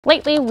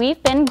Lately,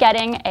 we've been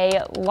getting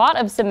a lot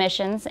of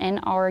submissions in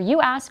our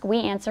You Ask, We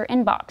Answer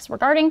inbox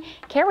regarding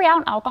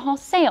carry-out alcohol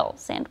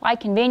sales and why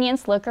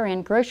convenience liquor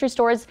in grocery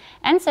stores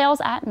end sales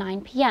at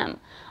 9 p.m.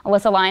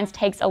 Alyssa Lyons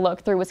takes a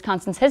look through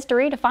Wisconsin's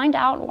history to find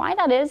out why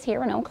that is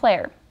here in Eau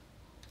Claire.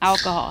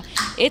 Alcohol.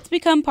 It's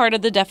become part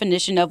of the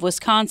definition of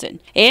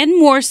Wisconsin, and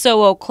more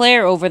so Eau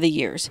Claire over the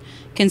years,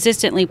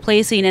 consistently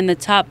placing in the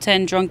top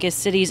 10 drunkest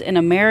cities in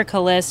America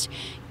list.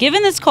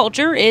 Given this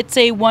culture, it's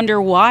a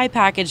wonder why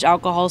packaged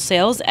alcohol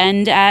sales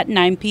end at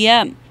 9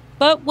 p.m.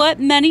 But what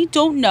many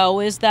don't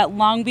know is that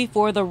long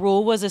before the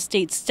rule was a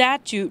state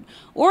statute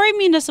or a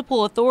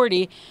municipal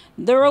authority,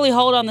 the early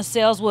hold on the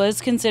sales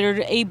was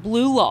considered a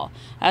blue law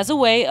as a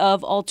way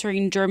of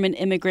altering German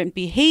immigrant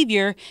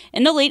behavior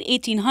in the late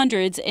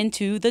 1800s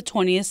into the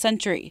 20th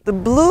century. The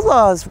blue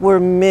laws were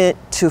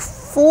meant to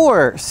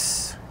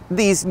force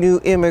these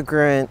new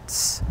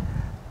immigrants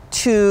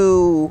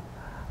to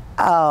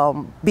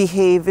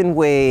behave in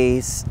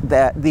ways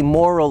that the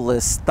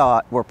moralists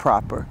thought were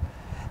proper.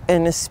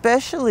 And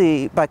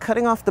especially by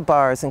cutting off the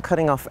bars and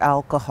cutting off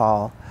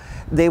alcohol,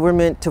 they were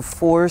meant to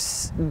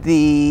force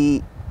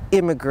the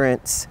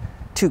immigrants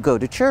to go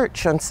to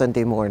church on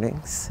Sunday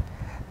mornings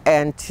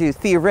and to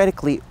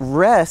theoretically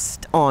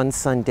rest on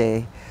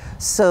Sunday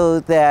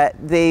so that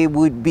they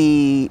would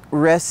be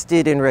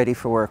rested and ready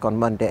for work on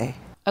Monday.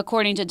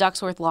 According to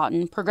Ducksworth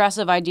Lawton,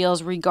 progressive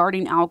ideals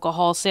regarding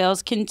alcohol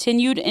sales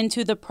continued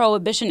into the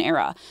Prohibition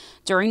era,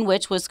 during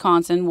which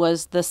Wisconsin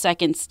was the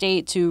second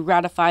state to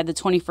ratify the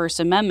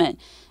 21st Amendment,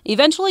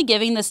 eventually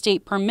giving the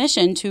state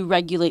permission to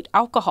regulate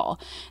alcohol.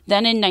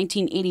 Then in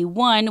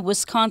 1981,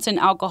 Wisconsin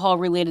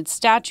alcohol-related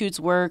statutes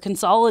were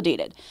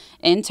consolidated,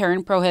 in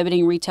turn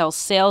prohibiting retail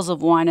sales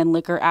of wine and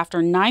liquor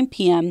after 9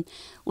 p.m.,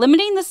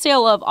 limiting the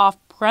sale of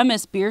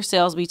off-premise beer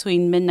sales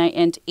between midnight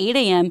and 8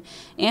 a.m.,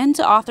 and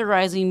to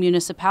authorizing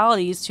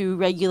municipalities to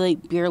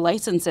regulate beer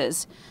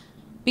licenses.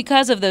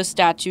 Because of those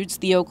statutes,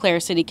 the Eau Claire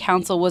City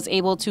Council was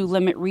able to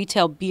limit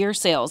retail beer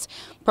sales,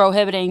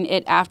 prohibiting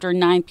it after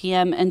 9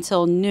 p.m.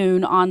 until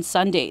noon on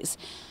Sundays.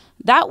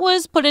 That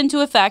was put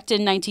into effect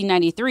in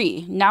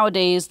 1993.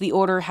 Nowadays, the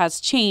order has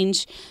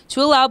changed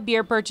to allow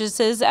beer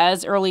purchases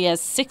as early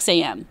as 6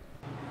 a.m.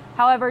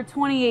 However,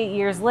 28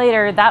 years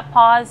later, that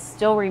pause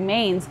still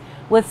remains,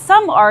 with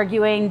some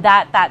arguing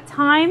that that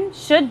time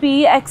should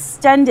be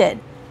extended.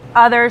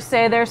 Others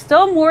say there's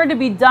still more to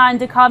be done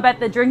to combat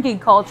the drinking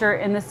culture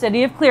in the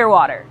city of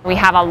Clearwater. We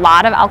have a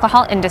lot of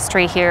alcohol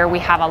industry here. We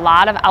have a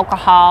lot of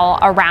alcohol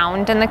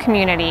around in the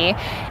community.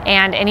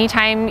 And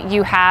anytime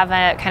you have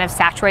a kind of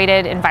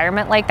saturated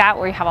environment like that,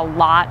 where you have a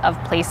lot of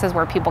places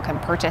where people can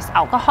purchase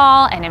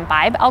alcohol and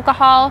imbibe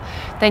alcohol,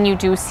 then you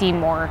do see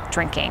more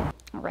drinking.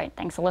 All right,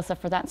 thanks Alyssa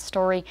for that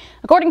story.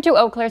 According to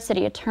Eau Claire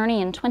City Attorney,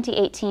 in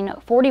 2018,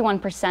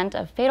 41%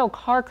 of fatal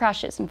car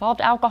crashes involved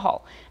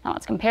alcohol. Now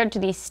that's compared to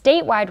the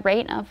statewide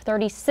rate of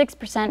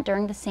 36%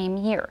 during the same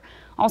year.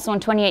 Also in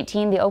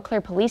 2018, the Eau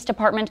Claire Police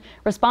Department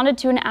responded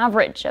to an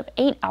average of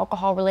 8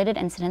 alcohol-related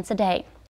incidents a day.